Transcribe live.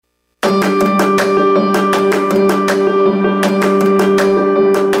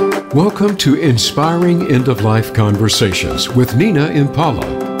Welcome to Inspiring End-of-Life Conversations with Nina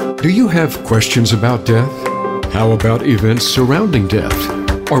Impala. Do you have questions about death? How about events surrounding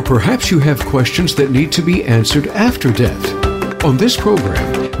death? Or perhaps you have questions that need to be answered after death. On this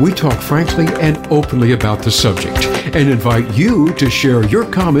program, we talk frankly and openly about the subject and invite you to share your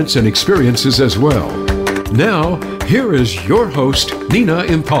comments and experiences as well. Now, here is your host, Nina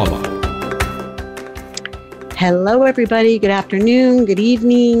Impala. Hello, everybody. Good afternoon. Good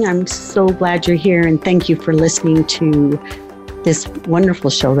evening. I'm so glad you're here, and thank you for listening to this wonderful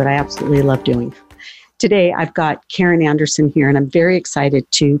show that I absolutely love doing. Today, I've got Karen Anderson here, and I'm very excited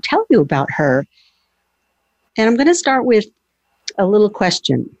to tell you about her. And I'm going to start with a little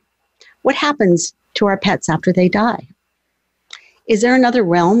question. What happens to our pets after they die? Is there another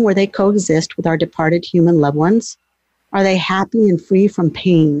realm where they coexist with our departed human loved ones? Are they happy and free from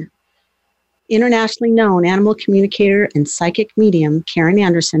pain? Internationally known animal communicator and psychic medium Karen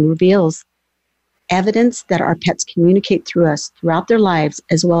Anderson reveals evidence that our pets communicate through us throughout their lives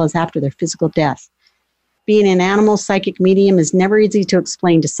as well as after their physical death. Being an animal psychic medium is never easy to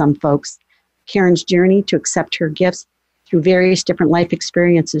explain to some folks. Karen's journey to accept her gifts through various different life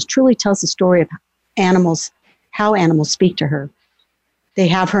experiences truly tells the story of how animals speak to her. They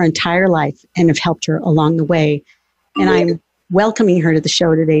have her entire life and have helped her along the way. And I'm welcoming her to the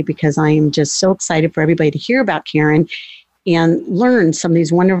show today because I am just so excited for everybody to hear about Karen and learn some of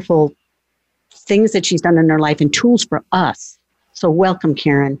these wonderful things that she's done in her life and tools for us. So welcome,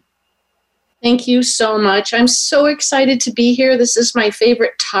 Karen. Thank you so much. I'm so excited to be here. This is my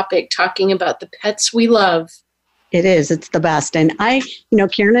favorite topic, talking about the pets we love. It is. It's the best. And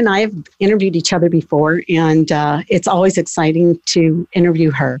Karen and I have interviewed each other before, and it's always exciting to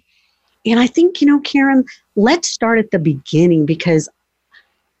interview her. And I think, Karen, let's start at the beginning because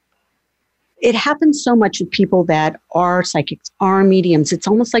it happens so much with people that are psychics, are mediums. It's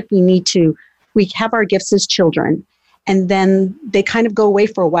almost like we have our gifts as children, and then they kind of go away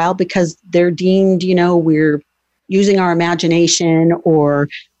for a while because they're deemed, we're using our imagination, or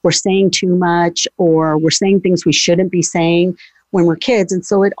we're saying too much, or we're saying things we shouldn't be saying when we're kids. And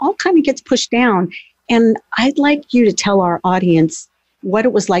so it all kind of gets pushed down. And I'd like you to tell our audience what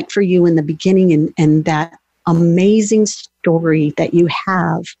it was like for you in the beginning and that amazing story that you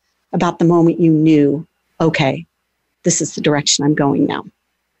have about the moment you knew, okay, this is the direction I'm going now.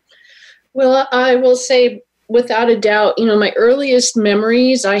 Well, I will say without a doubt, my earliest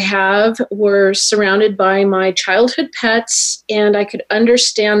memories I have were surrounded by my childhood pets, and I could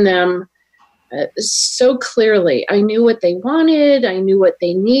understand them so clearly. I knew what they wanted. I knew what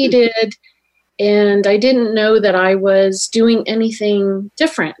they needed. And I didn't know that I was doing anything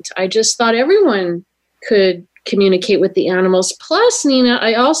different. I just thought everyone could communicate with the animals. Plus, Nina,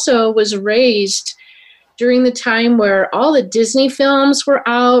 I also was raised during the time where all the Disney films were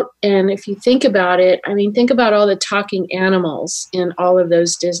out. And if you think about it, think about all the talking animals in all of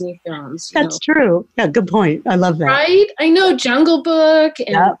those Disney films. That's true. Yeah, good point. I love that. Right? I know Jungle Book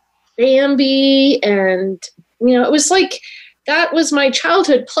and Bambi, and, it was like, that was my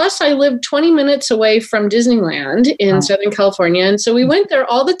childhood. Plus, I lived 20 minutes away from Disneyland in Southern California. And so we went there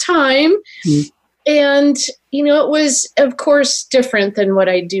all the time. Mm-hmm. And, it was, of course, different than what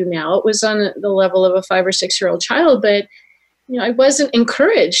I do now. It was on the level of a 5 or 6 year old child. But, I wasn't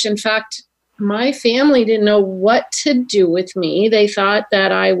encouraged. In fact, my family didn't know what to do with me. They thought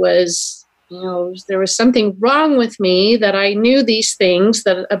that I was, there was something wrong with me, that I knew these things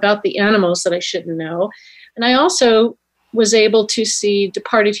about the animals that I shouldn't know. And I also was able to see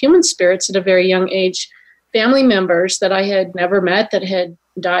departed human spirits at a very young age, family members that I had never met that had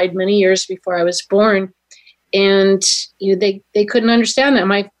died many years before I was born. And they couldn't understand that.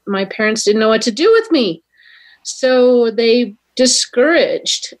 My parents didn't know what to do with me. So they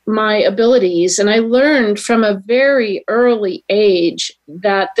discouraged my abilities. And I learned from a very early age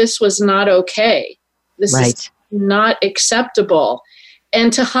that this was not okay. This is not acceptable.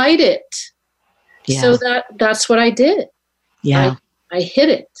 And to hide it. Yeah. So that's what I did. Yeah. I hid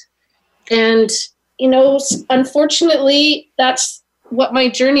it. And, unfortunately, that's what my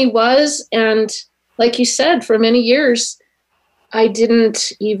journey was. And like you said, for many years, I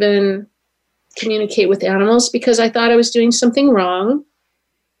didn't even communicate with animals because I thought I was doing something wrong.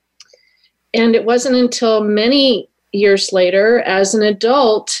 And it wasn't until many years later, as an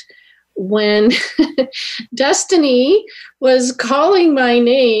adult, when Destiny was calling my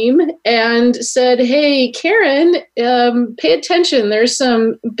name and said, "Hey, Karen, pay attention. There's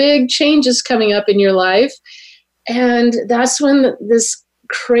some big changes coming up in your life." And that's when this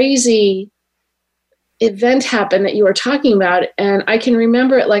crazy event happened that you were talking about. And I can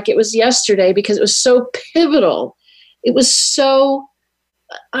remember it like it was yesterday because it was so pivotal. It was so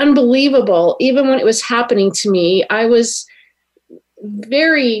unbelievable. Even when it was happening to me, I was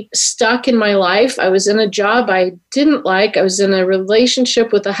very stuck in my life. I was in a job I didn't like. I was in a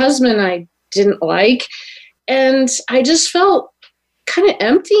relationship with a husband I didn't like. And I just felt kind of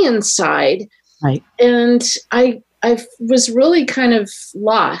empty inside. Right. And I was really kind of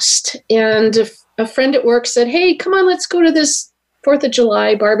lost. And a friend at work said, hey, come on, let's go to this 4th of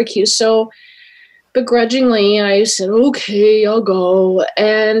July barbecue. So begrudgingly, I said, okay, I'll go.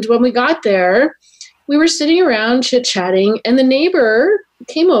 And when we got there, we were sitting around chit-chatting, and the neighbor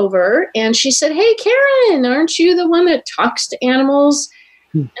came over and she said, hey, Karen, aren't you the one that talks to animals?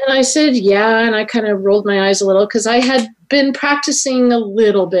 And I said, yeah. And I kind of rolled my eyes a little because I had been practicing a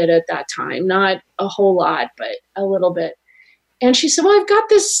little bit at that time, not a whole lot, but a little bit. And she said, well, I've got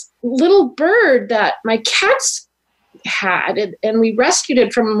this little bird that my cats had, and we rescued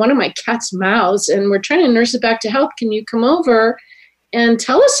it from one of my cat's mouths, and we're trying to nurse it back to health. Can you come over and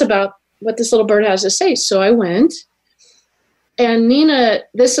tell us about what this little bird has to say? So I went, and Nina,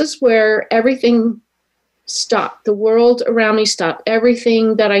 this is where everything stopped. The world around me stopped.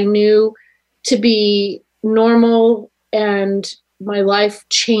 Everything that I knew to be normal and my life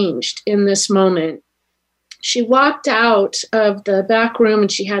changed in this moment. She walked out of the back room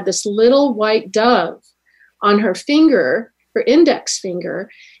and she had this little white dove on her finger, her index finger.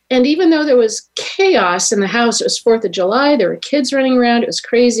 And even though there was chaos in the house, it was 4th of July, there were kids running around, it was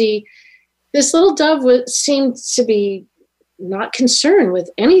crazy. This little dove seemed to be not concerned with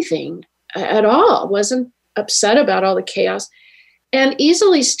anything at all, wasn't upset about all the chaos, and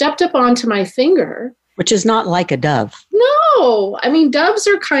easily stepped up onto my finger. Which is not like a dove. No, I mean, doves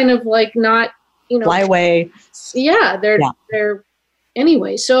are kind of like not, fly away. Yeah, they're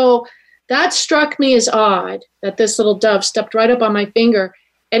anyway. So that struck me as odd that this little dove stepped right up on my finger.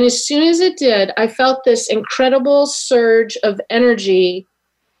 And as soon as it did, I felt this incredible surge of energy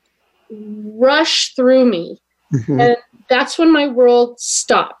rush through me. Mm-hmm. And that's when my world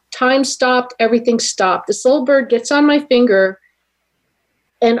stopped. Time stopped. Everything stopped. This little bird gets on my finger.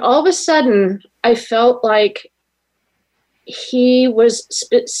 And all of a sudden, I felt like he was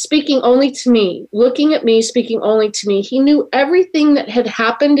speaking only to me, looking at me, speaking only to me. He knew everything that had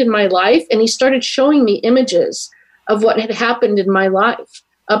happened in my life, and he started showing me images of what had happened in my life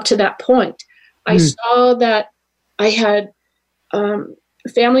up to that point. I saw that I had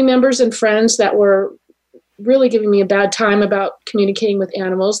family members and friends that were really giving me a bad time about communicating with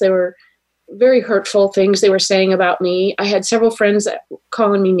animals. They were very hurtful things they were saying about me. I had several friends that were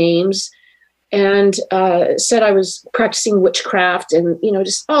calling me names and said I was practicing witchcraft and,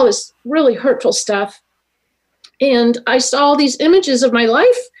 just all this really hurtful stuff. And I saw all these images of my life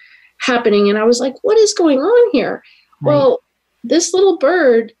happening, and I was like, what is going on here? Right. Well, this little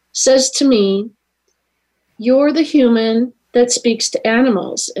bird says to me, you're the human that speaks to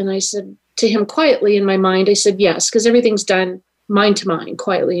animals. And I said to him quietly in my mind, I said, yes, because everything's done mind to mind,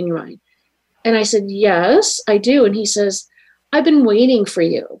 quietly in your mind. And I said, yes, I do. And he says, I've been waiting for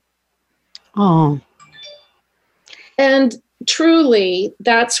you. Oh. And truly,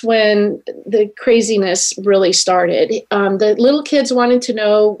 that's when the craziness really started. The little kids wanted to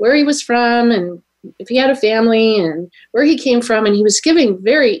know where he was from and if he had a family and where he came from. And he was giving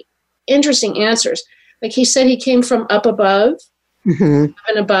very interesting answers. Like he said he came from up above, and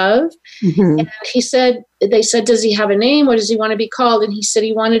above. Mm-hmm. And they said, does he have a name? What does he want to be called? And he said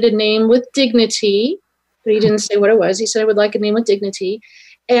he wanted a name with dignity, but he didn't say what it was. He said I would like a name with dignity.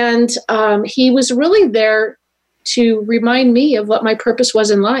 And he was really there to remind me of what my purpose was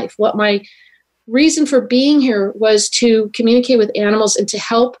in life, what my reason for being here was to communicate with animals and to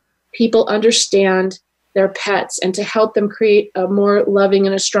help people understand their pets and to help them create a more loving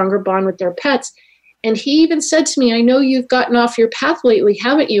and a stronger bond with their pets. And he even said to me, I know you've gotten off your path lately,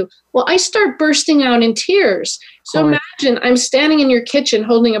 haven't you? Well, I start bursting out in tears. So imagine I'm standing in your kitchen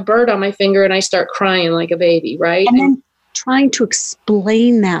holding a bird on my finger and I start crying like a baby, right? And then trying to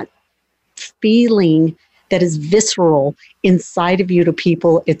explain that feeling that is visceral inside of you to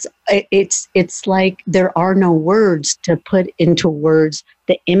people. It's like there are no words to put into words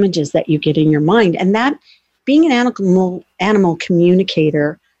the images that you get in your mind. And that being an animal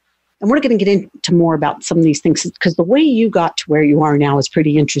communicator, and we're going to get into more about some of these things because the way you got to where you are now is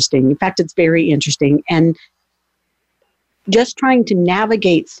pretty interesting. In fact, it's very interesting. And just trying to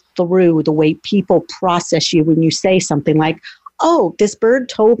navigate through the way people process you when you say something like, oh, this bird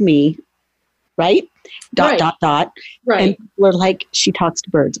told me, right? ... Right. And we're like, she talks to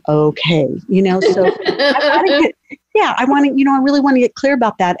birds. Okay. So I really want to get clear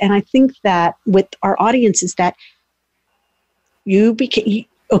about that. And I think that with our audience is that you became,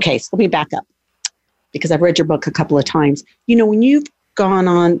 okay, so let me back up because I've read your book a couple of times. When you've gone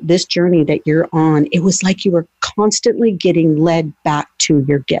on this journey that you're on, it was like you were constantly getting led back to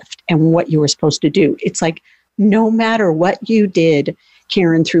your gift and what you were supposed to do. It's like no matter what you did,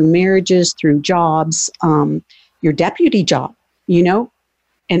 Karen, through marriages, through jobs, your deputy job,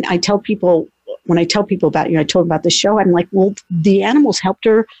 and I tell people, when I tell people about, I told about the show, I'm like, well, the animals helped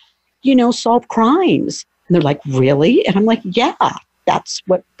her, solve crimes. And they're like, really? And I'm like, yeah, that's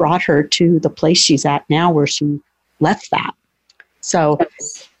what brought her to the place she's at now where she left that. So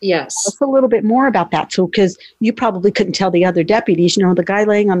yes, a little bit more about that. So, because you probably couldn't tell the other deputies, the guy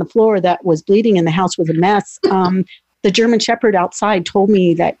laying on the floor that was bleeding in the house was a mess. The German Shepherd outside told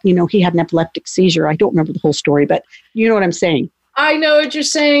me that, he had an epileptic seizure. I don't remember the whole story, but you know what I'm saying. I know what you're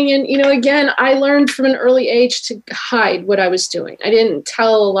saying. And, again, I learned from an early age to hide what I was doing. I didn't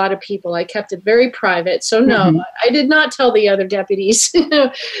tell a lot of people. I kept it very private. So, no, I did not tell the other deputies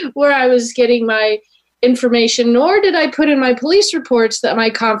where I was getting my information, nor did I put in my police reports that my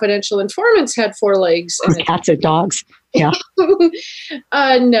confidential informants had 4 legs. Or cats or dogs. Yeah.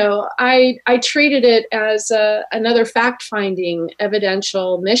 No, I treated it as another fact-finding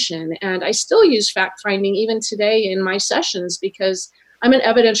evidential mission. And I still use fact-finding even today in my sessions because I'm an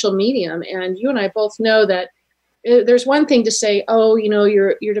evidential medium. And you and I both know that there's one thing to say, oh,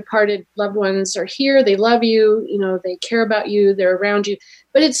 your departed loved ones are here. They love you. They care about you. They're around you.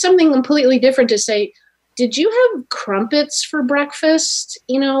 But it's something completely different to say, did you have crumpets for breakfast?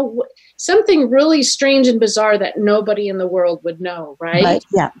 Something really strange and bizarre that nobody in the world would know, right?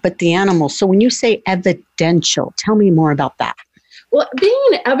 But the animals. So when you say evidential, tell me more about that. Well, being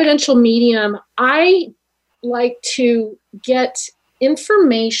an evidential medium, I like to get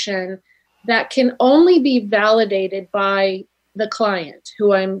information that can only be validated by the client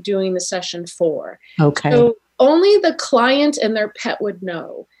who I'm doing the session for. Okay. So only the client and their pet would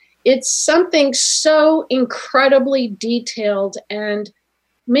know. It's something so incredibly detailed and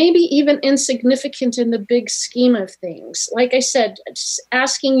maybe even insignificant in the big scheme of things. Like I said, just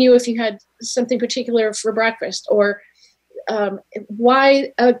asking you if you had something particular for breakfast, or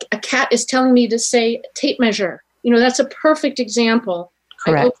why a cat is telling me to say tape measure. That's a perfect example.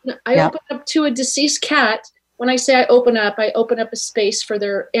 Correct. I open up to a deceased cat. When I say I open up a space for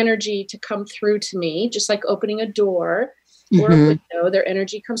their energy to come through to me, just like opening a door. Or a window, their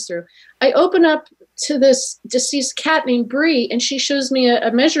energy comes through. I open up to this deceased cat named Bree, and she shows me a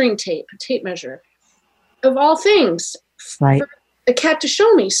measuring tape, a tape measure, of all things, right, for a cat to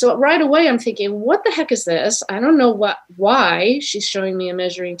show me. So right away, I'm thinking, what the heck is this? I don't know why she's showing me a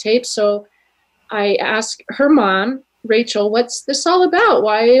measuring tape. So I ask her mom, Rachel, what's this all about?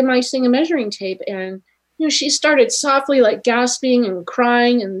 Why am I seeing a measuring tape? And she started softly, like gasping and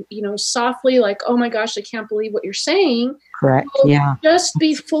crying, and softly, like, oh my gosh, I can't believe what you're saying. Correct. Well, yeah. Just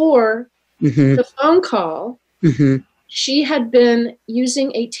before the phone call, she had been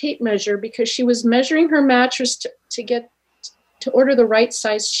using a tape measure because she was measuring her mattress to order the right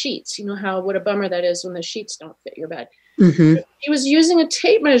size sheets. You know what a bummer that is when the sheets don't fit your bed. She was using a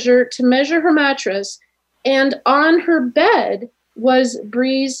tape measure to measure her mattress, and on her bed was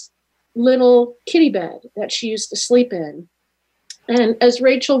Bree's little kitty bed that she used to sleep in. And as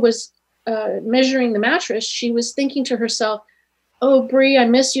Rachel was measuring the mattress, she was thinking to herself, oh, Bree, I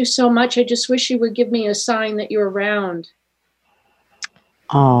miss you so much. I just wish you would give me a sign that you're around.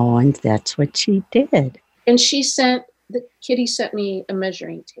 Oh, and that's what she did. And the kitty sent me a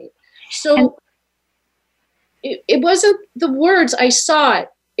measuring tape. So it wasn't the words. I saw it.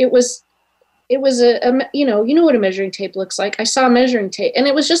 It was you know what a measuring tape looks like. I saw a measuring tape, and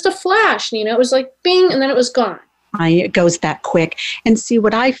it was just a flash, it was like bing, and then it was gone. It goes that quick. And see,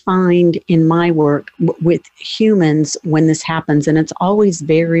 what I find in my work with humans when this happens, and it's always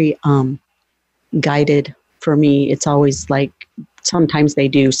very guided for me. It's always like sometimes they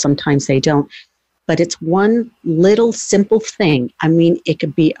do, sometimes they don't. But it's one little simple thing. I mean, it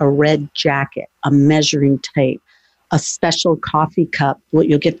could be a red jacket, a measuring tape, a special coffee cup. Well,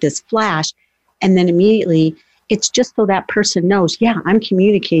 you'll get this flash. And then immediately, it's just so that person knows, yeah, I'm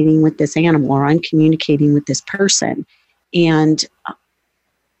communicating with this animal, or I'm communicating with this person. And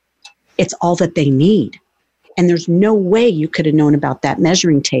it's all that they need. And there's no way you could have known about that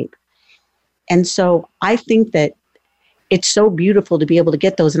measuring tape. And so I think that it's so beautiful to be able to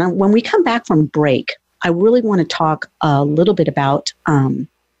get those. And when we come back from break, I really want to talk a little bit about the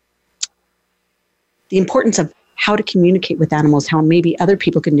importance of how to communicate with animals, how maybe other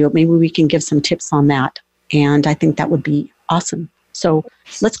people can do it. Maybe we can give some tips on that. And I think that would be awesome. So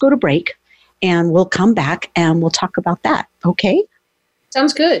let's go to break, and we'll come back and we'll talk about that. Okay?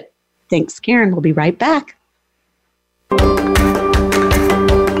 Sounds good. Thanks, Karen. We'll be right back.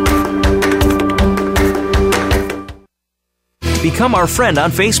 Become our friend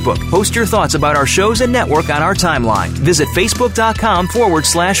on Facebook. Post your thoughts about our shows and network on our timeline. Visit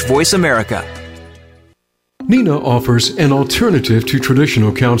facebook.com/Voice America. Nina offers an alternative to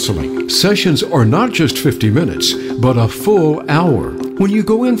traditional counseling. Sessions are not just 50 minutes, but a full hour. When you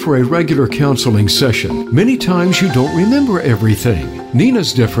go in for a regular counseling session, many times you don't remember everything.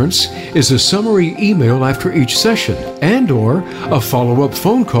 Nina's difference is a summary email after each session and/or a follow-up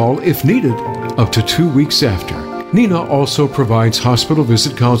phone call if needed up to 2 weeks after. Nina also provides hospital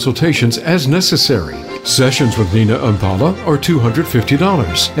visit consultations as necessary. Sessions with Nina Impala are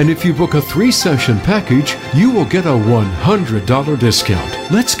 $250, and if you book a 3-session package, you will get a $100 discount.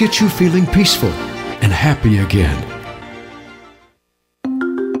 Let's get you feeling peaceful and happy again.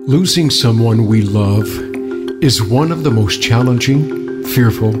 Losing someone we love is one of the most challenging,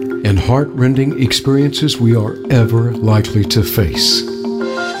 fearful, and heart-rending experiences we are ever likely to face.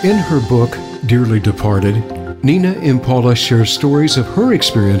 In her book, Dearly Departed, Nina Impala shares stories of her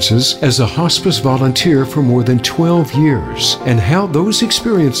experiences as a hospice volunteer for more than 12 years and how those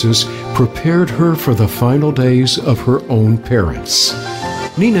experiences prepared her for the final days of her own parents.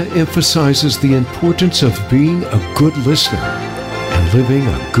 Nina emphasizes the importance of being a good listener and living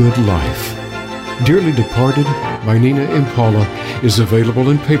a good life. Dearly Departed by Nina Impala is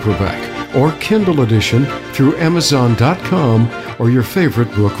available in paperback or Kindle edition through Amazon.com or your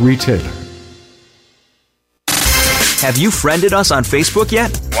favorite book retailer. Have you friended us on Facebook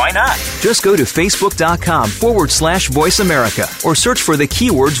yet? Why not? Just go to facebook.com/Voice America or search for the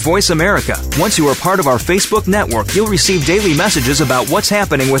keywords Voice America. Once you are part of our Facebook network, you'll receive daily messages about what's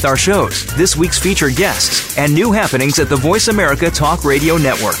happening with our shows, this week's featured guests, and new happenings at the Voice America Talk Radio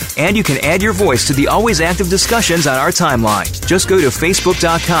Network. And you can add your voice to the always active discussions on our timeline. Just go to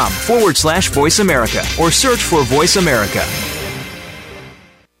facebook.com/Voice America or search for Voice America.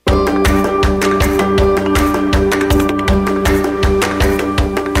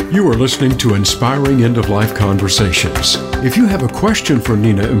 You are listening to Inspiring End-of-Life Conversations. If you have a question for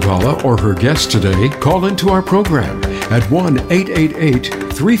Nina Impala or her guest today, call into our program at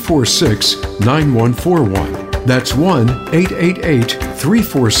 1-888-346-9141. That's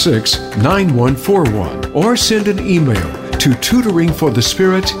 1-888-346-9141. Or send an email to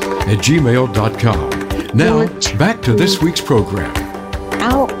tutoringforthespirit@gmail.com. Now, back to this week's program.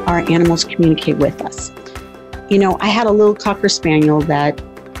 How our animals communicate with us. You know, I had a little Cocker Spaniel that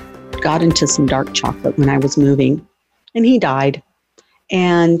got into some dark chocolate when I was moving, and he died.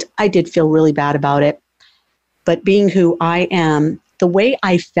 And I did feel really bad about it. But being who I am, the way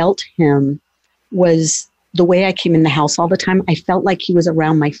I felt him was the way I came in the house all the time. I felt like he was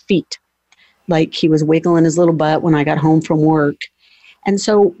around my feet, like he was wiggling his little butt when I got home from work. And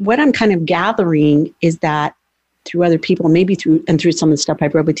so what I'm kind of gathering is that through other people, maybe through some of the stuff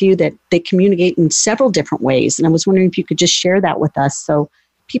I wrote with you, that they communicate in several different ways. And I was wondering if you could just share that with us so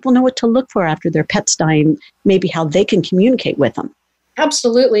people know what to look for after their pet's dying, maybe how they can communicate with them.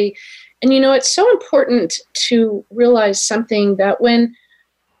 Absolutely. And, you know, it's so important to realize something that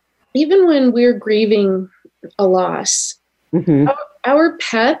even when we're grieving a loss, our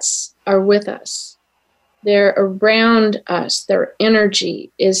pets are with us. They're around us. Their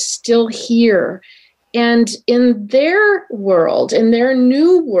energy is still here. And in their world, in their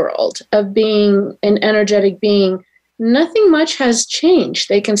new world of being an energetic being, nothing much has changed.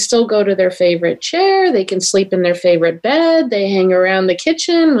 They can still go to their favorite chair. They can sleep in their favorite bed. They hang around the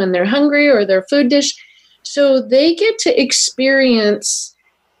kitchen when they're hungry or their food dish. So they get to experience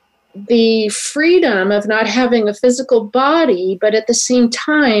the freedom of not having a physical body, but at the same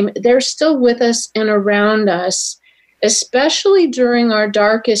time, they're still with us and around us, especially during our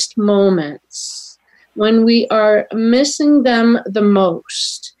darkest moments when we are missing them the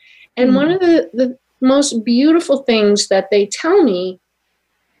most. And one of the most beautiful things that they tell me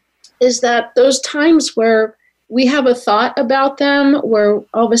is that those times where we have a thought about them, where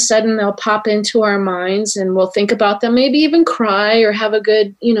all of a sudden they'll pop into our minds and we'll think about them, maybe even cry or have a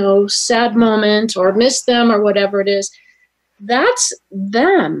good, sad moment or miss them or whatever it is. That's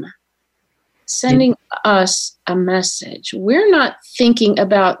them sending us a message. We're not thinking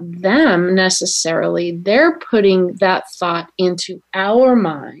about them necessarily. They're putting that thought into our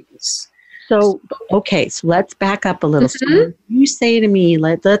minds. So let's back up a little. So you say to me,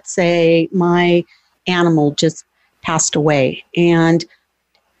 let's say my animal just passed away and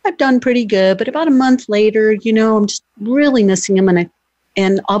I've done pretty good, but about a month later, I'm just really missing him.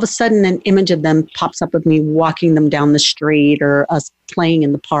 And all of a sudden an image of them pops up of me walking them down the street or us playing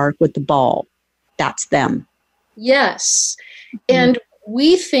in the park with the ball. That's them. Yes. And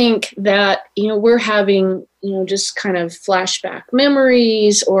we think that, we're having, just kind of flashback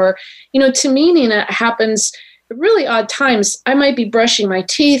memories or, to me, Nina, it happens really odd times. I might be brushing my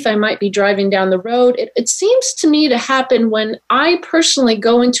teeth. I might be driving down the road. It seems to me to happen when I personally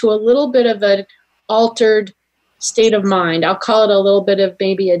go into a little bit of an altered state of mind. I'll call it a little bit of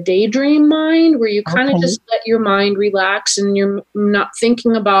maybe a daydream mind, where you kind of just let your mind relax and you're not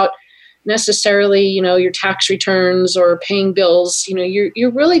thinking about necessarily, your tax returns or paying bills.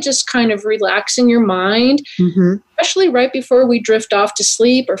 You're really just kind of relaxing your mind, especially right before we drift off to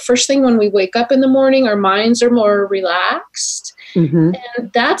sleep, or first thing when we wake up in the morning, our minds are more relaxed. And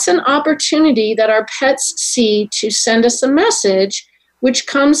that's an opportunity that our pets see to send us a message, which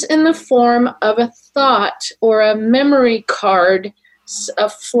comes in the form of a thought or a memory card, a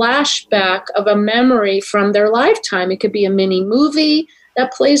flashback of a memory from their lifetime. It could be a mini movie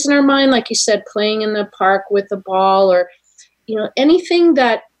that plays in our mind, like you said, playing in the park with the ball, or anything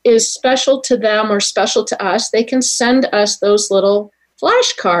that is special to them or special to us. They can send us those little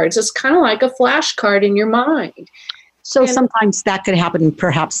flashcards. It's kind of like a flashcard in your mind. So sometimes that could happen,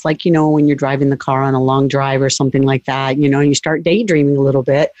 perhaps like, when you're driving the car on a long drive or something like that, you start daydreaming a little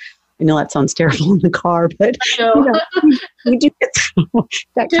bit. I know that sounds terrible in the car, but we do get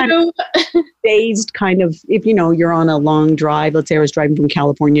that kind of dazed kind of, if you're on a long drive. Let's say I was driving from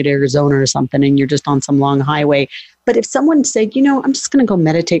California to Arizona or something, and you're just on some long highway. But if someone said, I'm just going to go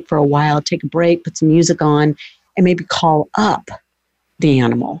meditate for a while, take a break, put some music on, and maybe call up the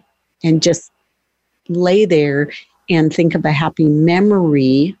animal and just lay there and think of a happy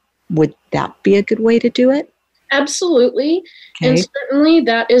memory, would that be a good way to do it? Absolutely. Okay. And certainly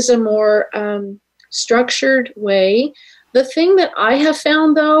that is a more structured way. The thing that I have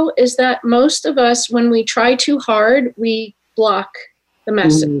found, though, is that most of us, when we try too hard, we block the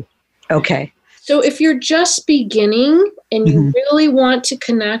message. Okay. So if you're just beginning and you really want to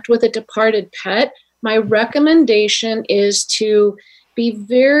connect with a departed pet, my recommendation is to be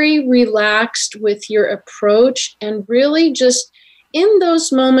very relaxed with your approach, and really just in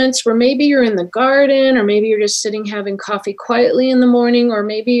those moments where maybe you're in the garden, or maybe you're just sitting having coffee quietly in the morning, or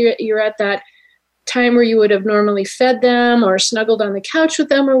maybe you're at that time where you would have normally fed them or snuggled on the couch with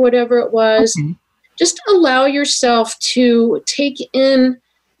them or whatever it was, just allow yourself to take in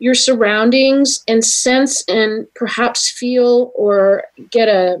your surroundings and sense and perhaps feel or get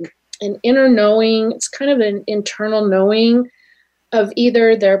an inner knowing. It's kind of an internal knowing of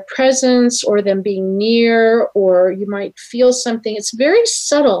either their presence or them being near, or you might feel something. It's very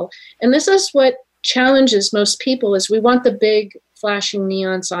subtle. And this is what challenges most people, is we want the big flashing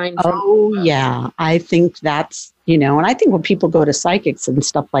neon sign. Yeah. I think that's, and I think when people go to psychics and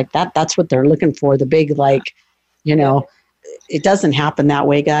stuff like that, that's what they're looking for. The big, it doesn't happen that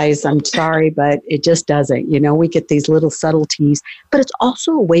way, guys. I'm sorry, but it just doesn't. We get these little subtleties, but it's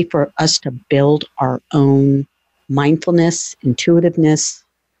also a way for us to build our own mindfulness, intuitiveness,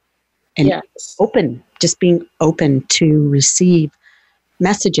 and just being open to receive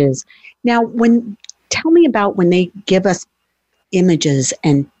messages. Now, tell me about when they give us images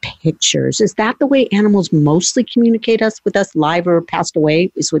and pictures. Is that the way animals mostly communicate with us live or passed away,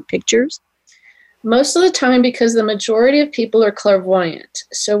 is with pictures? Most of the time, because the majority of people are clairvoyant.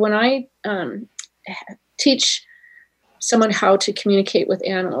 So when I teach someone how to communicate with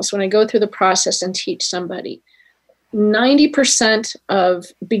animals, when I go through the process and teach somebody, 90% of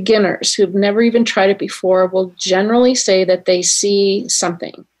beginners who've never even tried it before will generally say that they see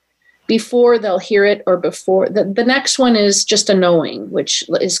something before they'll hear it, or before. The next one is just a knowing, which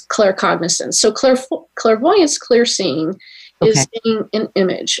is claircognizance. So clairvoyance, clear seeing, is seeing an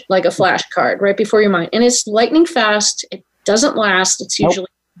image, like a flashcard right before your mind. And it's lightning fast. It doesn't last. It's usually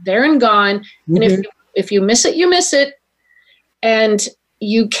there and gone. And if you miss it, you miss it. And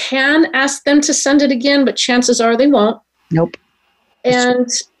you can ask them to send it again, but chances are they won't. Nope. And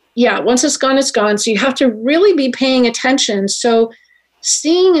once it's gone, it's gone. So you have to really be paying attention. So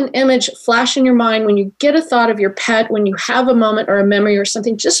seeing an image flash in your mind when you get a thought of your pet, when you have a moment or a memory or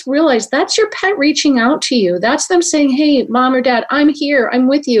something, just realize that's your pet reaching out to you. That's them saying, hey, mom or dad, I'm here. I'm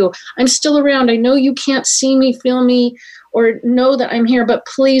with you. I'm still around. I know you can't see me, feel me, or know that I'm here, but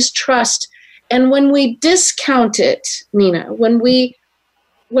please trust. And when we discount it, Nina, when we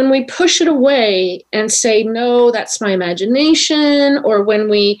push it away and say, no, that's my imagination, or when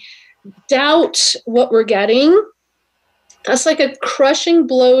we doubt what we're getting, that's like a crushing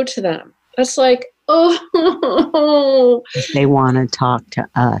blow to them. That's like, they want to talk to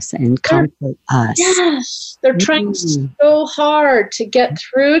us and comfort us. Yes. They're trying so hard to get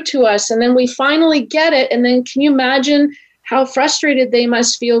through to us. And then we finally get it. And then can you imagine how frustrated they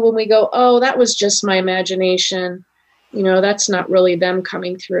must feel when we go, oh, that was just my imagination. That's not really them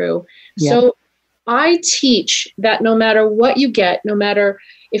coming through. Yep. So I teach that no matter what you get, no matter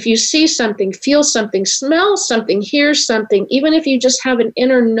If you see something, feel something, smell something, hear something, even if you just have an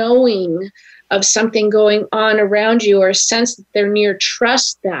inner knowing of something going on around you or a sense that they're near,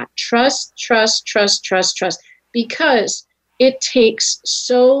 trust that. Trust, because it takes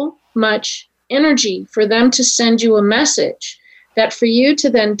so much energy for them to send you a message that for you to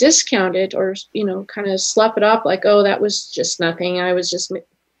then discount it or, kind of slap it off like, oh, that was just nothing. I was just,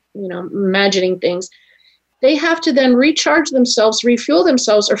 imagining things. They have to then recharge themselves, refuel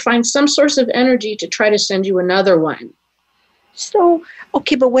themselves, or find some source of energy to try to send you another one. So,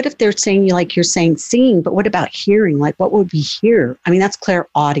 okay, but what if they're saying, like you're saying, seeing, but what about hearing? Like, what would we hear? I mean, that's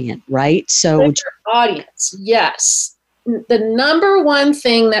clairaudient, right? So, clairaudience, yes. The number one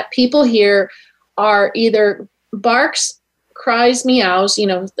thing that people hear are either barks, cries, meows,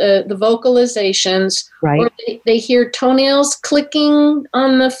 the vocalizations, right. Or they hear toenails clicking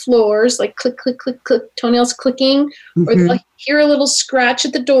on the floors, like click, click, click, click, toenails clicking, or they'll hear a little scratch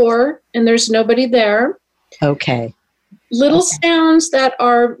at the door and there's nobody there. Okay. Little sounds that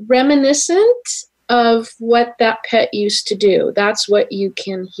are reminiscent of what that pet used to do. That's what you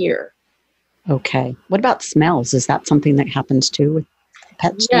can hear. Okay. What about smells? Is that something that happens too with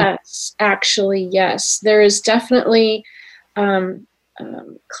pets? Yes, actually, yes. There is definitely clairalience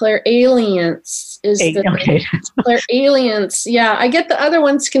is the clairalience. Yeah, I get the other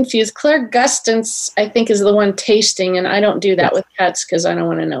ones confused. Clairgustance, I think, is the one tasting, and I don't do that with pets because I don't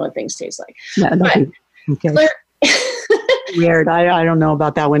want to know what things taste like. Okay. Weird. I don't know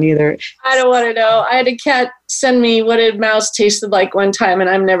about that one either. I don't want to know. I had a cat send me what a mouse tasted like one time, and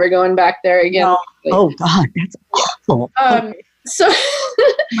I'm never going back there again. Oh God, that's awful. So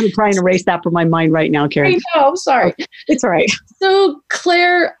I'm trying to erase that from my mind right now, Karen. I know. I'm sorry. It's all right. So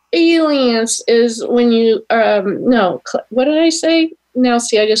clairalience is when you what did I say? Now,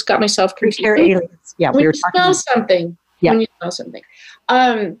 see, I just got myself confused. Clairalience. Yeah, when you smell something. Yeah. When you smell something,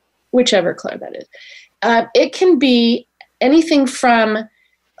 whichever clair that is. It can be anything from,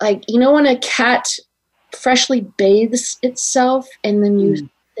 like, when a cat freshly bathes itself and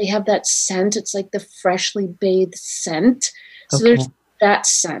then they have that scent. It's like the freshly bathed scent. So there's that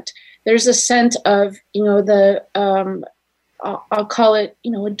scent. There's a scent of, I'll call it,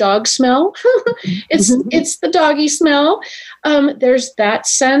 a dog smell. It's the doggy smell. There's that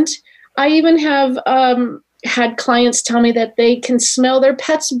scent. I even have had clients tell me that they can smell their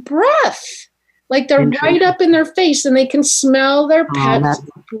pet's breath. Like they're right up in their face and they can smell their pet's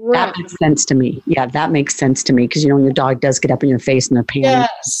breath. That makes sense to me. Yeah, that makes sense to me because, your dog does get up in your face and they're panting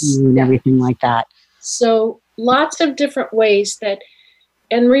and everything like that. So lots of different ways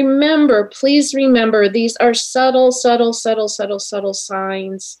and please remember, these are subtle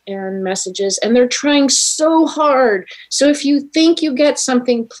signs and messages, and they're trying so hard. So if you think you get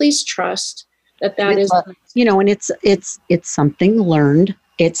something, please trust that is. And it's something learned.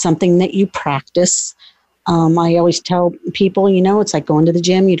 It's something that you practice. I always tell people, it's like going to the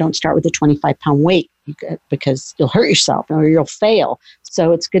gym. You don't start with a 25-pound weight because you'll hurt yourself or you'll fail.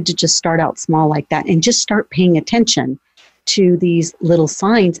 So it's good to just start out small like that and just start paying attention to these little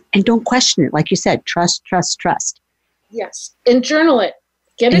signs and don't question it. Like you said, trust. Yes. And journal it.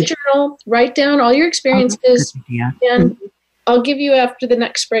 Get a journal, write down all your experiences, and I'll give you after the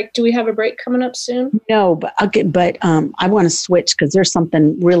next break. Do we have a break coming up soon? No, but I want to switch because there's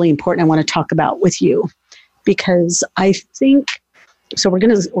something really important I want to talk about with you, because I think so. We're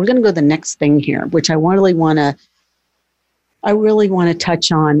gonna go to the next thing here, which I really want to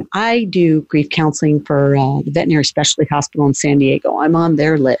touch on. I do grief counseling for the Veterinary Specialty Hospital in San Diego. I'm on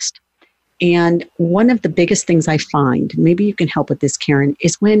their list, and one of the biggest things I find, maybe you can help with this, Karen,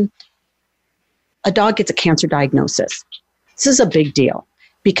 is when a dog gets a cancer diagnosis. This is a big deal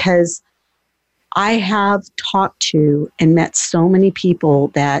because I have talked to and met so many people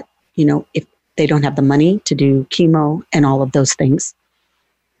that, if they don't have the money to do chemo and all of those things,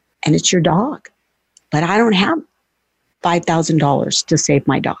 and it's your dog, but I don't have $5,000 to save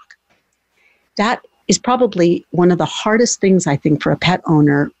my dog. That is probably one of the hardest things, I think, for a pet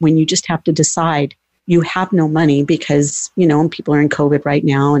owner when you just have to decide you have no money because, and people are in COVID right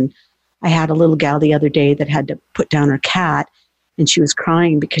now. And I had a little gal the other day that had to put down her cat and she was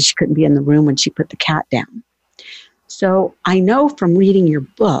crying because she couldn't be in the room when she put the cat down. So I know from reading your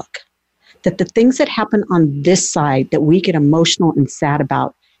book that the things that happen on this side that we get emotional and sad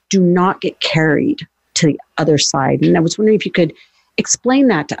about do not get carried to the other side. And I was wondering if you could explain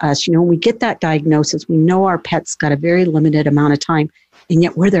that to us. When we get that diagnosis, we know our pet's got a very limited amount of time, and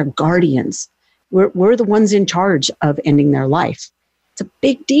yet we're their guardians. We're the ones in charge of ending their life. It's a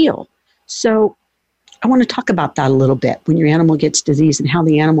big deal. So I want to talk about that a little bit when your animal gets disease and how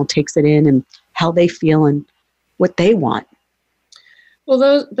the animal takes it in and how they feel and what they want.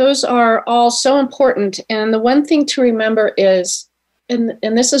 Well, those are all so important. And the one thing to remember is, and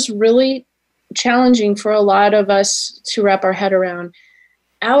this is really challenging for a lot of us to wrap our head around,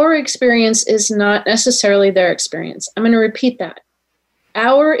 our experience is not necessarily their experience. I'm going to repeat that.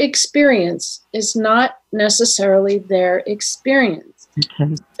 Our experience is not necessarily their experience.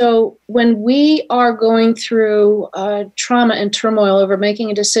 Okay. So when we are going through trauma and turmoil over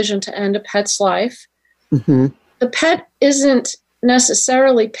making a decision to end a pet's life, the pet isn't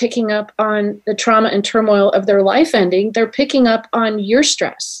necessarily picking up on the trauma and turmoil of their life ending. They're picking up on your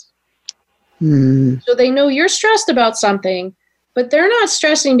stress. So they know you're stressed about something, but they're not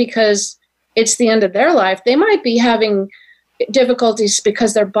stressing because it's the end of their life. They might be having difficulties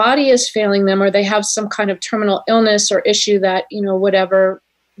because their body is failing them, or they have some kind of terminal illness or issue that, whatever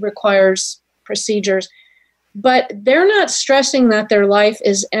requires procedures. But they're not stressing that their life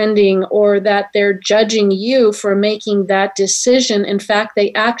is ending or that they're judging you for making that decision. In fact,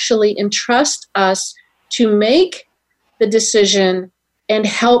 they actually entrust us to make the decision and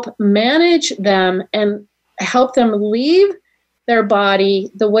help manage them and help them leave their body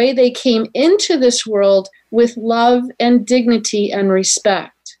the way they came into this world, with love and dignity and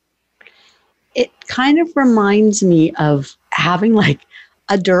respect. It kind of reminds me of having like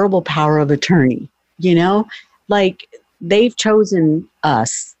a durable power of attorney, like they've chosen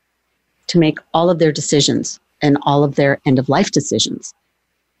us to make all of their decisions and all of their end of life decisions.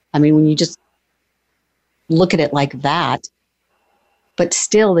 I mean, when you just look at it like that, but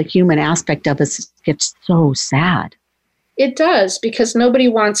still the human aspect of us gets so sad. It does, because nobody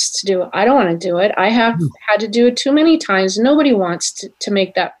wants to do it. I don't want to do it. I have had to do it too many times. Nobody wants to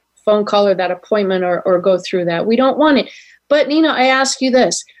make that phone call or that appointment or go through that. We don't want it. But, Nina, I ask you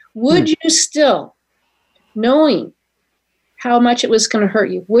this. Would you still, knowing how much it was going to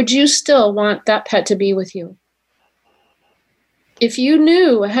hurt you, would you still want that pet to be with you? If you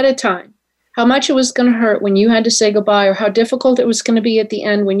knew ahead of time how much it was going to hurt when you had to say goodbye, or how difficult it was going to be at the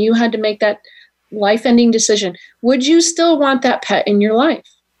end when you had to make that life-ending decision, would you still want that pet in your life?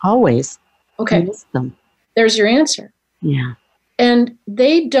 Always. Okay. I miss them. There's your answer. Yeah. And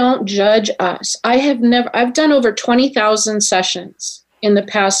they don't judge us. I've done over 20,000 sessions in the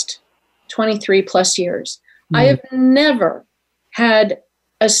past 23 plus years. I have never had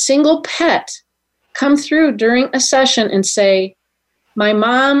a single pet come through during a session and say, my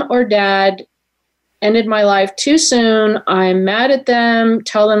mom or dad ended my life too soon. I'm mad at them.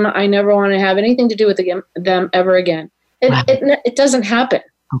 Tell them I never want to have anything to do with them ever again. It doesn't happen.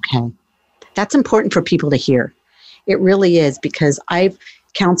 Okay. That's important for people to hear. It really is, because I've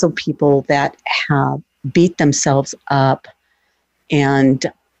counseled people that have beat themselves up, and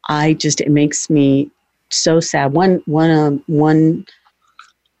it makes me so sad. One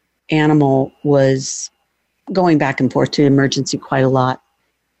animal was going back and forth to emergency quite a lot,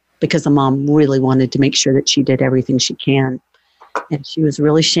 because the mom really wanted to make sure that she did everything she can. And she was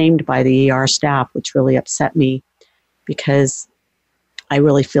really shamed by the ER staff, which really upset me, because I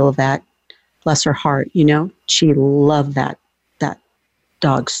really feel that, bless her heart, she loved that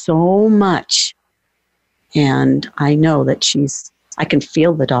dog so much. And I know that I can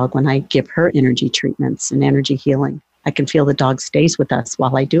feel the dog when I give her energy treatments and energy healing. I can feel the dog stays with us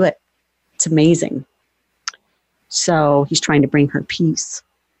while I do it. It's amazing. So he's trying to bring her peace.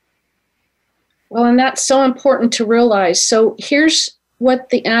 Well, and that's so important to realize. So here's what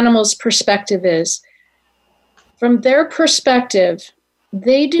the animal's perspective is. From their perspective,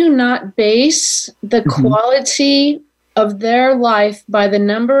 they do not base the quality of their life by the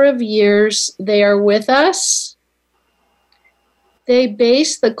number of years they are with us. They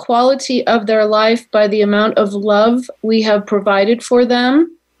base the quality of their life by the amount of love we have provided for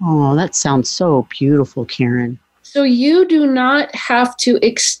them. Oh, that sounds so beautiful, Karen. So you do not have to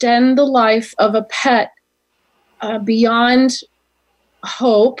extend the life of a pet beyond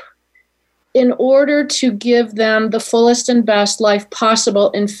hope in order to give them the fullest and best life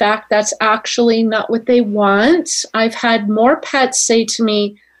possible. In fact, that's actually not what they want. I've had more pets say to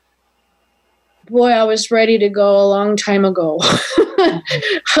me, boy, I was ready to go a long time ago.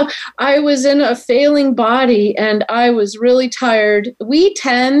 I was in a failing body and I was really tired.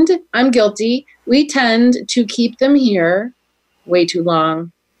 I'm guilty, we tend to keep them here way too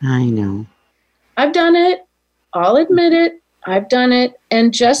long. I know. I've done it. I'll admit it. I've done it.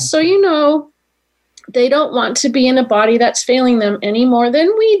 And just so you know, they don't want to be in a body that's failing them any more than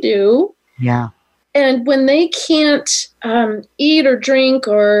we do. Yeah. And when they can't eat or drink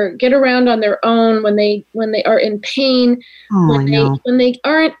or get around on their own, when they are in pain, when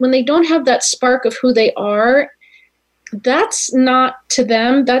they don't have that spark of who they are, that's not, to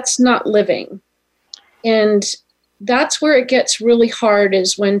them, that's not living. And that's where it gets really hard,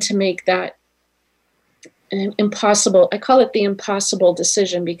 is when to make that impossible. I call it the impossible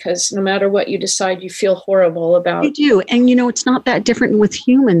decision, because no matter what you decide, you feel horrible about. You do. And, it's not that different with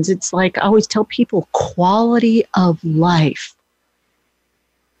humans. It's like I always tell people, quality of life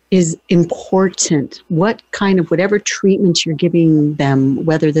is important. Whatever treatments you're giving them,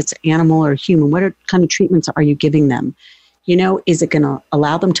 whether that's animal or human, what kind of treatments are you giving them? Is it going to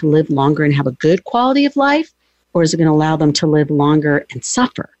allow them to live longer and have a good quality of life? Or is it going to allow them to live longer and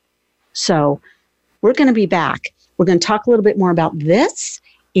suffer? So we're going to be back. We're going to talk a little bit more about this.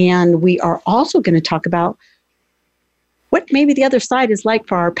 And we are also going to talk about what maybe the other side is like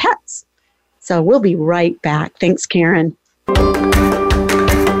for our pets. So we'll be right back. Thanks, Karen.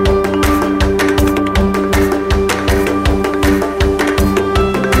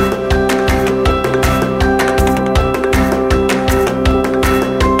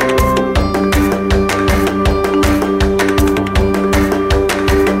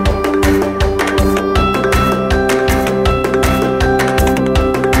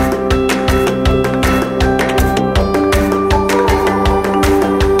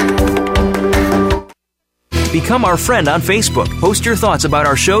 Become our friend on Facebook. Post your thoughts about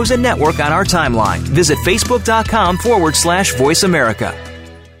our shows and network on our timeline. Visit facebook.com/Voice America.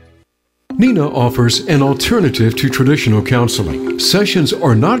 Nina offers an alternative to traditional counseling. Sessions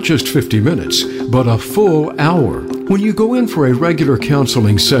are not just 50 minutes, but a full hour. When you go in for a regular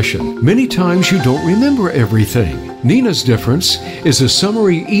counseling session, many times you don't remember everything. Nina's difference is a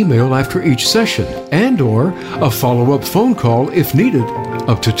summary email after each session and/or a follow-up phone call if needed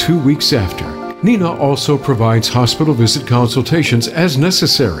up to 2 weeks after. Nina also provides hospital visit consultations as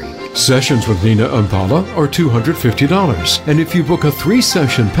necessary. Sessions with Nina Impala are $250, and if you book a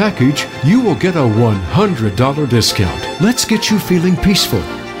 3-session package, you will get a $100 discount. Let's get you feeling peaceful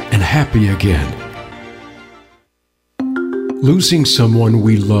and happy again. Losing someone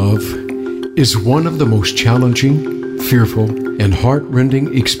we love is one of the most challenging, fearful, and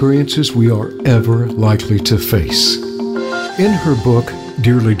heart-rending experiences we are ever likely to face. In her book,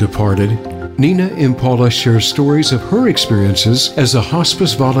 Dearly Departed, Nina Impala shares stories of her experiences as a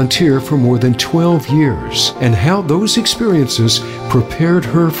hospice volunteer for more than 12 years and how those experiences prepared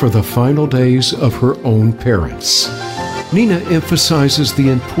her for the final days of her own parents. Nina emphasizes the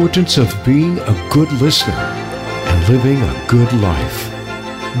importance of being a good listener and living a good life.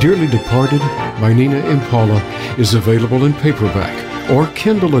 Dearly Departed by Nina Impala is available in paperback or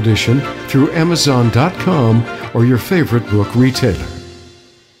Kindle edition through Amazon.com or your favorite book retailer.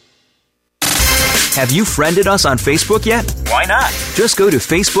 Have you friended us on Facebook yet? Why not? Just go to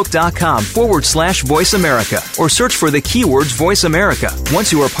facebook.com/Voice America or search for the keywords Voice America. Once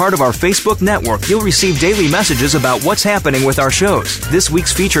you are part of our Facebook network, you'll receive daily messages about what's happening with our shows, this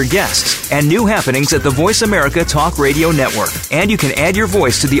week's featured guests, and new happenings at the Voice America Talk Radio Network. And you can add your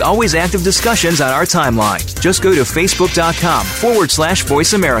voice to the always active discussions on our timeline. Just go to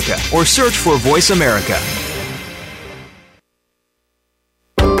facebook.com/Voice America or search for Voice America.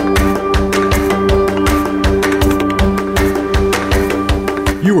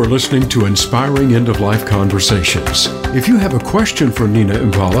 You are listening to Inspiring End-of-Life Conversations. If you have a question for Nina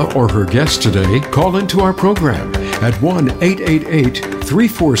Impala or her guest today, call into our program at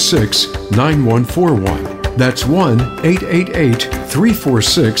 1-888-346-9141. That's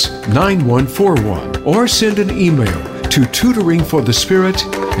 1-888-346-9141. Or send an email to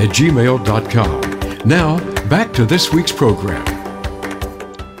tutoringforthespirit@gmail.com. Now, back to this week's program.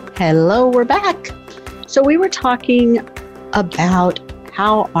 Hello, we're back. So we were talking about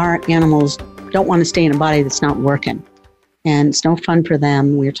how our animals don't want to stay in a body that's not working. And it's no fun for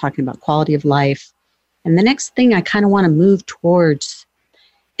them. We were talking about quality of life. And the next thing I kind of want to move towards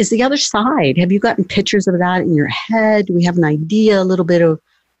is the other side. Have you gotten pictures of that in your head? Do we have an idea a little bit of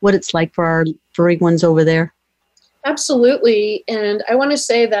what it's like for our furry ones over there? Absolutely. And I want to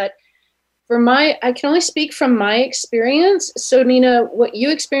say that I can only speak from my experience. So Nina, what you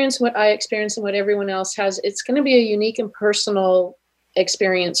experience, what I experience, and what everyone else has, it's going to be a unique and personal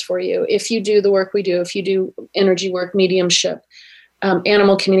experience for you if you do the work we do, if you do energy work, mediumship,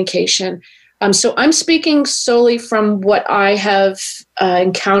 animal communication. So I'm speaking solely from what I have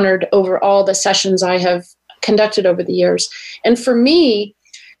encountered over all the sessions I have conducted over the years. And for me,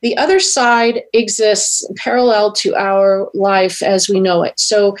 the other side exists parallel to our life as we know it.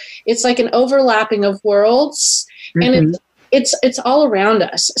 So it's like an overlapping of worlds, and it's all around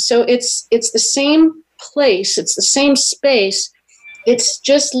us. So it's the same place, it's the same space. It's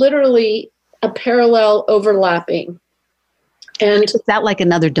just literally a parallel overlapping. And is that like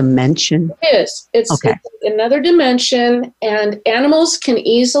another dimension? It is. It's another dimension, and animals can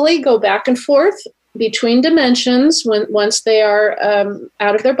easily go back and forth between dimensions once they are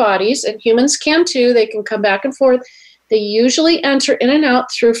out of their bodies, and humans can too. They can come back and forth. They usually enter in and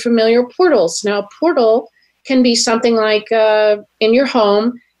out through familiar portals. Now, a portal can be something like in your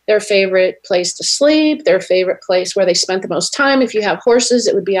home, their favorite place to sleep, their favorite place where they spent the most time. If you have horses,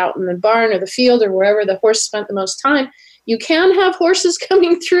 it would be out in the barn or the field or wherever the horse spent the most time. You can have horses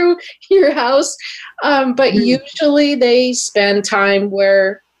coming through your house, but usually they spend time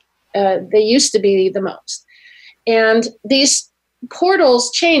where they used to be the most. And these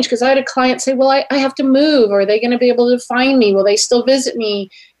portals change, because I had a client say, well, I have to move. Are they going to be able to find me? Will they still visit me?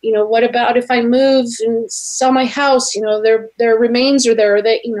 You know, what about if I move and sell my house? You know, their remains are there.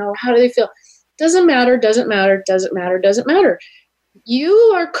 They, you know, how do they feel? Doesn't matter, doesn't matter, doesn't matter, doesn't matter. You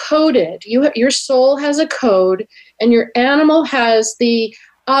are coded. Your soul has a code, and your animal has the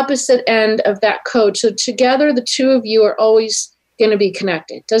opposite end of that code. So together, the two of you are always going to be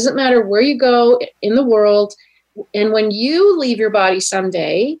connected. Doesn't matter where you go in the world. And when you leave your body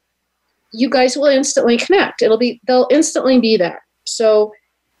someday, you guys will instantly connect. They'll instantly be there. So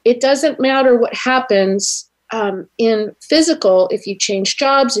it doesn't matter what happens in physical. If you change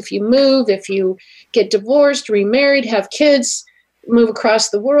jobs, if you move, if you get divorced, remarried, have kids, move across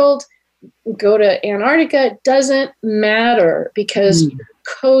the world, go to Antarctica, it doesn't matter, because you're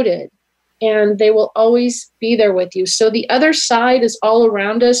coded, and they will always be there with you. So the other side is all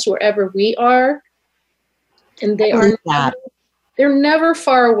around us wherever we are. And they're never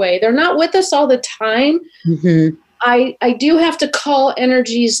far away. They're not with us all the time. Mm-hmm. I do have to call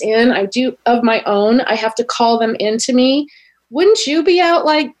energies in. I do of my own. I have to call them into me. Wouldn't you be out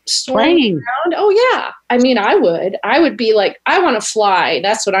like soaring around? Oh yeah. I mean, I would be like, I want to fly.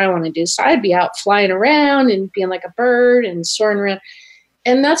 That's what I want to do. So I'd be out flying around and being like a bird and soaring around.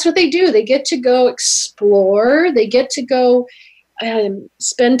 And that's what they do. They get to go explore. They get to go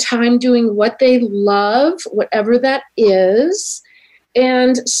spend time doing what they love, whatever that is.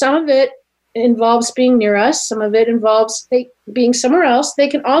 And some of it involves being near us. Some of it involves being somewhere else. They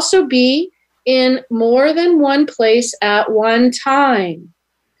can also be in more than one place at one time.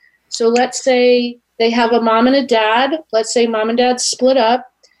 So let's say they have a mom and a dad. Let's say mom and dad split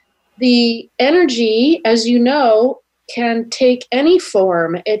up. The energy, as you know, can take any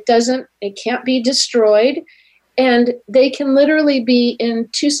form. It can't be destroyed. And they can literally be in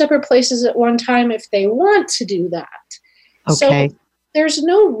two separate places at one time if they want to do that. Okay. So there's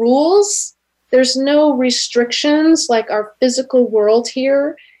no rules. There's no restrictions like our physical world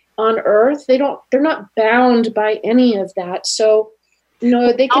here on Earth. They're not bound by any of that. So, they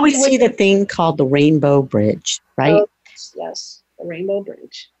can always see the thing called the Rainbow Bridge, right? Oh, yes, the Rainbow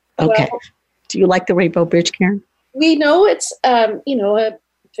Bridge. Okay. Well, do you like the Rainbow Bridge, Karen? We know it's, a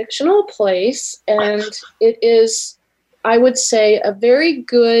fictional place, and it is, I would say, a very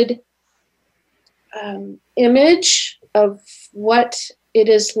good image of what it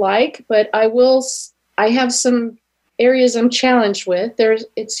is like, but I have some areas I'm challenged with.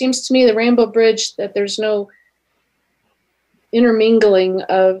 It seems to me the Rainbow Bridge that there's no intermingling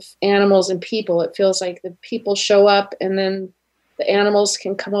of animals and people. It feels like the people show up and then the animals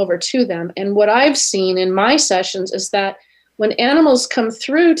can come over to them. And what I've seen in my sessions is that when animals come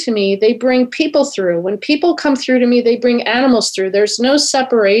through to me, they bring people through. When people come through to me, they bring animals through. There's no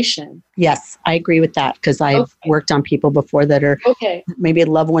separation. Yes, I agree with that, because I've worked on people before that are maybe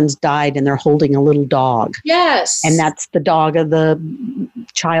loved ones died and they're holding a little dog. Yes. And that's the dog of the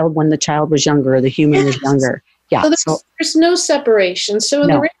child when the child was younger or the human was younger. Yeah. So there's no separation. So in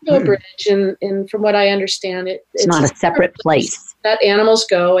the Rainbow Bridge, and from what I understand, it's not a separate place that animals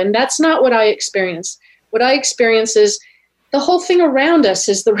go. And that's not what I experience. What I experience is the whole thing around us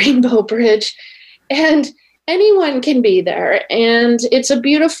is the Rainbow Bridge, and anyone can be there. And it's a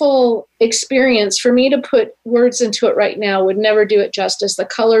beautiful experience. For me to put words into it right now would never do it justice. The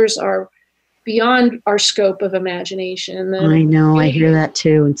colors are beyond our scope of imagination. I know. I hear that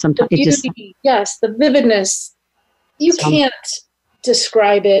too. And sometimes the beauty, yes, the vividness. You can't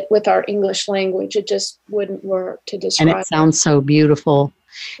describe it with our English language. It just wouldn't work to describe it. And it sounds so beautiful.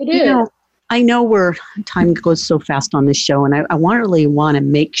 It is. I know time goes so fast on this show, and I really want to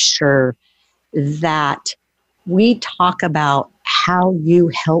make sure that we talk about how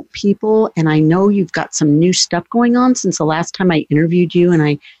you help people. And I know you've got some new stuff going on since the last time I interviewed you, and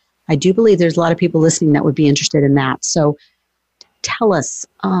I do believe there's a lot of people listening that would be interested in that. So tell us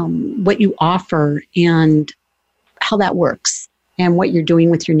what you offer and how that works and what you're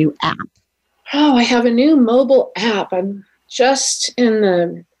doing with your new app. Oh, I have a new mobile app. I'm just in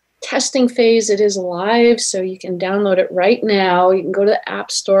the testing phase. It is live, so you can download it right now. You can go to the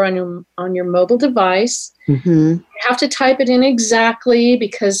App Store on your mobile device. Mm-hmm. You have to type it in exactly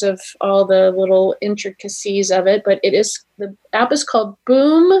because of all the little intricacies of it, but the app is called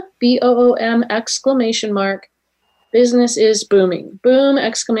Boom, BOOM, exclamation mark, business is booming. Boom,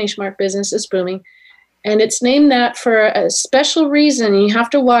 exclamation mark, business is booming. And it's named that for a special reason. You have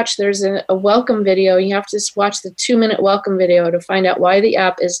to watch, there's a welcome video. You have to just watch the 2-minute welcome video to find out why the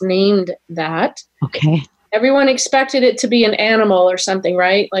app is named that. Okay. Everyone expected it to be an animal or something,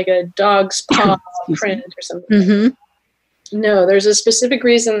 right? Like a dog's paw print or something. Mm-hmm. No, there's a specific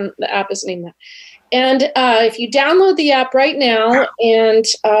reason the app is named that. And if you download the app right now and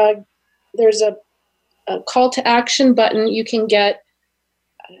there's a call to action button, you can get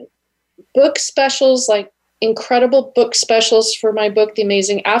book specials, like incredible book specials for my book, The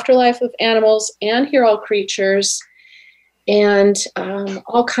Amazing Afterlife of Animals and Hear All Creatures, and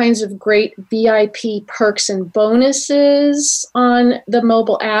all kinds of great VIP perks and bonuses on the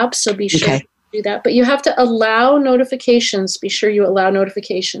mobile app. So be sure to do that. But you have to allow notifications. Be sure you allow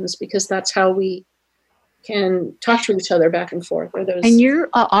notifications because that's how we can talk to each other back and forth. And you're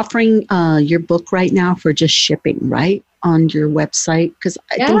offering your book right now for just shipping, right? On your website? Because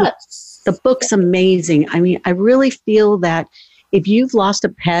I think the book's amazing. I mean, I really feel that if you've lost a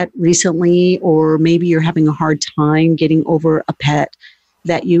pet recently, or maybe you're having a hard time getting over a pet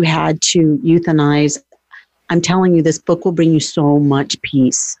that you had to euthanize, I'm telling you, this book will bring you so much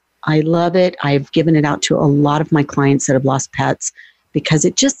peace. I love it. I've given it out to a lot of my clients that have lost pets because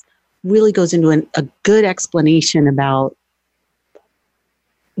it just really goes into a good explanation about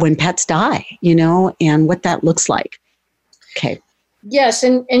when pets die, and what that looks like. Okay. Yes,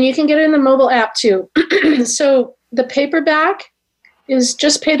 and you can get it in the mobile app too. So the paperback is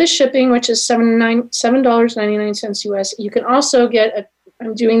just pay the shipping, which is $7.99 US. You can also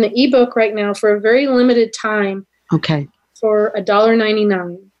I'm doing the ebook right now for a very limited time. Okay. For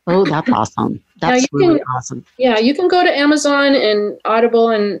 $1.99. Oh, that's awesome. That's really awesome. Yeah, you can go to Amazon and Audible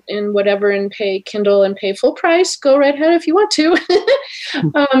and whatever and pay Kindle and pay full price. Go right ahead if you want to.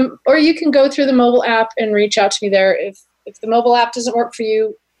 Or you can go through the mobile app and reach out to me there. If the mobile app doesn't work for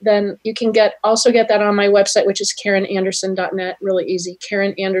you, then you can also get that on my website, which is KarenAnderson.net. Really easy.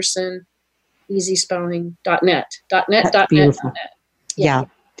 Karen Anderson, easy spelling, .net. .net. Yeah.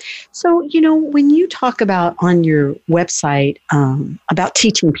 So, when you talk about on your website about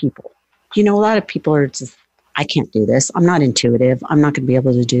teaching people, a lot of people are just, I can't do this. I'm not intuitive. I'm not going to be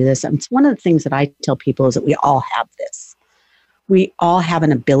able to do this. And it's one of the things that I tell people is that we all have this. We all have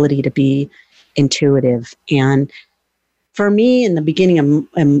an ability to be intuitive. And for me, in the beginning of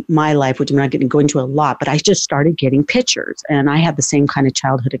my life, which I'm not going to go into a lot, but I just started getting pictures. And I had the same kind of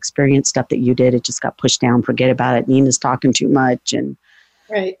childhood experience stuff that you did. It just got pushed down. Forget about it. Nina's talking too much. And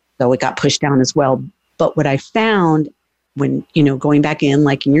right. So it got pushed down as well. But what I found when, going back in,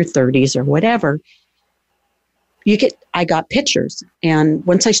 like in your 30s or whatever, I got pictures. And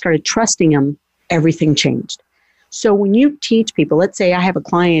once I started trusting them, everything changed. So when you teach people, let's say I have a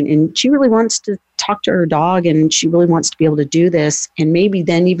client and she really wants to talk to her dog and she really wants to be able to do this and maybe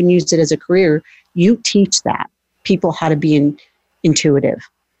then even use it as a career, you teach people how to be intuitive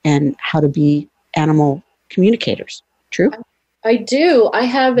and how to be animal communicators. True? I do. I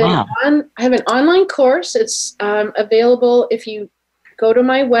have an online course. It's available if you go to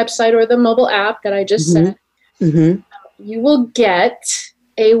my website or the mobile app that I just said. Mm-hmm. You will get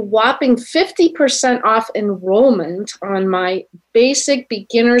a whopping 50% off enrollment on my basic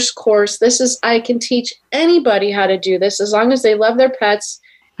beginner's course. I can teach anybody how to do this as long as they love their pets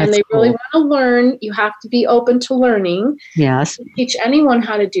and they really want to learn. You have to be open to learning. Yes. Teach anyone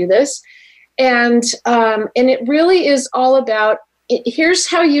how to do this. And it really is all about, here's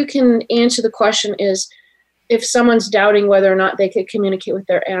how you can answer the question is if someone's doubting whether or not they could communicate with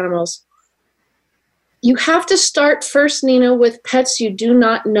their animals. You have to start first, Nina, with pets you do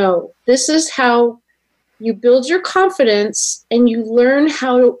not know. This is how you build your confidence and you learn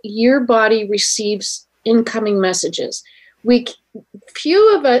how your body receives incoming messages. Very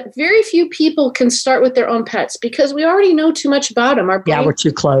few people can start with their own pets because we already know too much about them. We're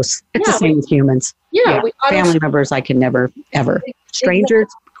too close. It's the same with humans. Yeah. Family members, I can never, ever. Strangers,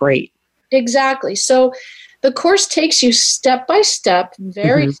 great. Exactly. So the course takes you step by step,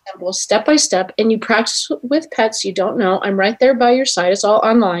 very simple, step by step, and you practice with pets you don't know. I'm right there by your side. It's all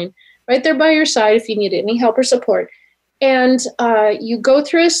online. Right there by your side if you need any help or support. And you go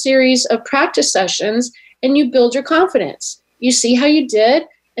through a series of practice sessions and you build your confidence. You see how you did,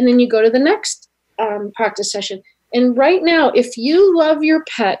 and then you go to the next practice session. And right now, if you love your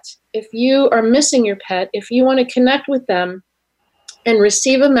pet, if you are missing your pet, if you want to connect with them, and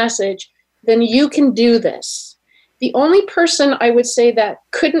receive a message, then you can do this. The only person I would say that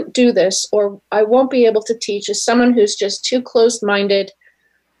couldn't do this, or I won't be able to teach, is someone who's just too closed-minded,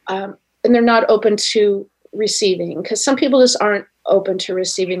 and they're not open to receiving, because some people just aren't open to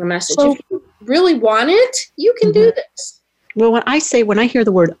receiving a message. So, if you really want it, you can do this. Well, when I hear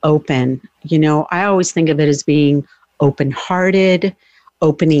the word open, I always think of it as being open-hearted,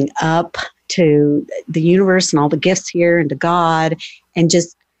 opening up to the universe and all the gifts here and to God, and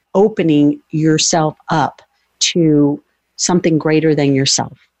just opening yourself up to something greater than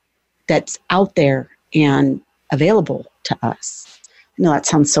yourself that's out there and available to us. I know that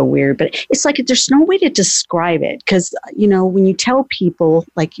sounds so weird, but it's like there's no way to describe it, because, when you tell people,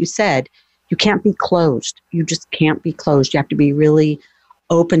 like you said, you can't be closed. You just can't be closed. You have to be really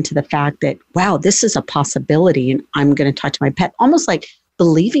open to the fact that, wow, this is a possibility, and I'm going to talk to my pet. Almost like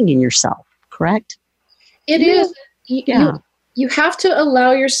believing in yourself, correct? It is. You have to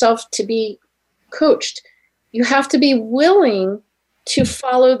allow yourself to be coached. You have to be willing to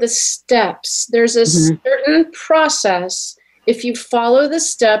follow the steps. There's a certain process. If you follow the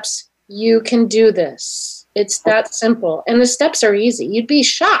steps, you can do this. It's that simple. And the steps are easy. You'd be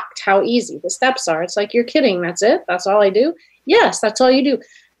shocked how easy the steps are. It's like, you're kidding. That's it? That's all I do? Yes, that's all you do.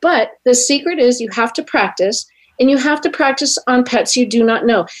 But the secret is you have to practice, and you have to practice on pets you do not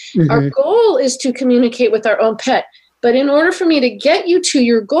know. Our goal is to communicate with our own pet. But in order for me to get you to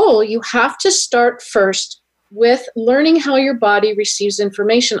your goal, you have to start first with learning how your body receives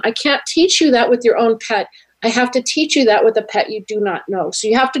information. I can't teach you that with your own pet. I have to teach you that with a pet you do not know. So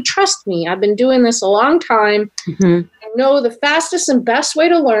you have to trust me. I've been doing this a long time. I know the fastest and best way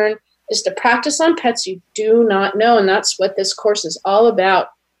to learn is to practice on pets you do not know. And that's what this course is all about.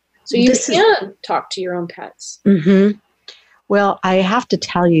 So you can talk to your own pets. Well, I have to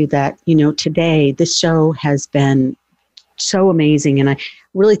tell you that, today this show has been so amazing. And I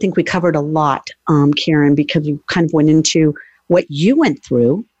really think we covered a lot, Karen, because we kind of went into what you went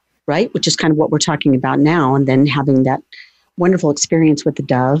through, right? Which is kind of what we're talking about now. And then having that wonderful experience with the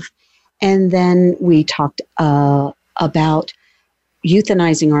dove. And then we talked about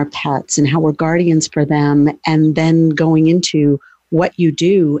euthanizing our pets and how we're guardians for them. And then going into what you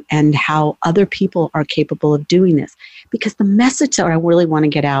do and how other people are capable of doing this. Because the message that I really want to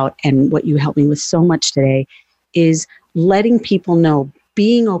get out, and what you helped me with so much today, is letting people know,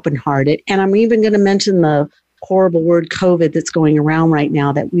 being open-hearted. And I'm even going to mention the horrible word COVID that's going around right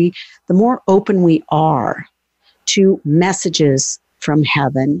now, that the more open we are to messages from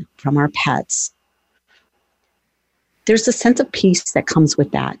heaven, from our pets, there's a sense of peace that comes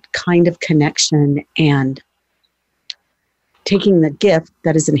with that kind of connection, and taking the gift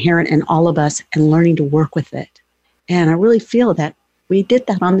that is inherent in all of us and learning to work with it. And I really feel that we did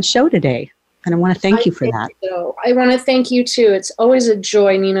that on the show today. And I want to thank you for that. So. I want to thank you too. It's always a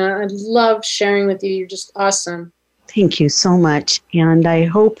joy, Nina. I love sharing with you. You're just awesome. Thank you so much. And I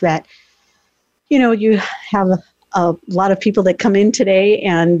hope that, you have a lot of people that come in today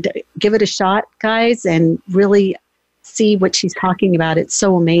and give it a shot, guys, and really see what she's talking about. It's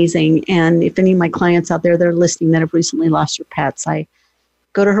so amazing. And if any of my clients out there that are listening that have recently lost their pets, I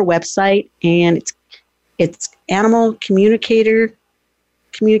go to her website, and it's Animal Communicator.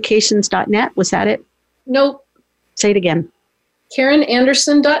 Communications.net. Was that it? Nope. Say it again.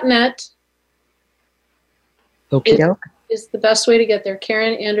 KarenAnderson.net. Okie doke. Is the best way to get there.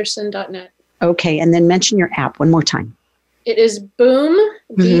 KarenAnderson.net. Okay. And then mention your app one more time. It is Boom.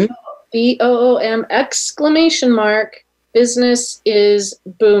 BOOM ! Business is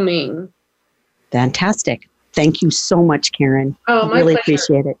booming. Fantastic. Thank you so much, Karen. Oh, my really pleasure.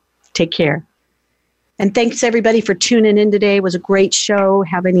 Appreciate it. Take care. And thanks, everybody, for tuning in today. It was a great show.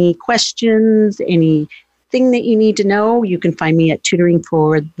 Have any questions, anything that you need to know, you can find me at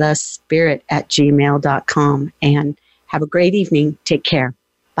tutoringforthespirit@gmail.com. And have a great evening. Take care.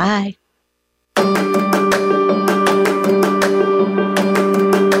 Bye.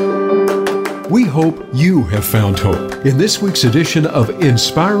 We hope you have found hope in this week's edition of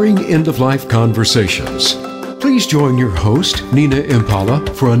Inspiring End-of-Life Conversations. Please join your host, Nina Impala,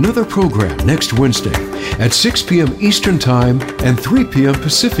 for another program next Wednesday at 6 p.m. Eastern Time and 3 p.m.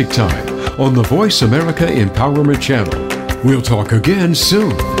 Pacific Time on the Voice America Empowerment Channel. We'll talk again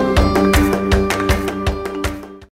soon.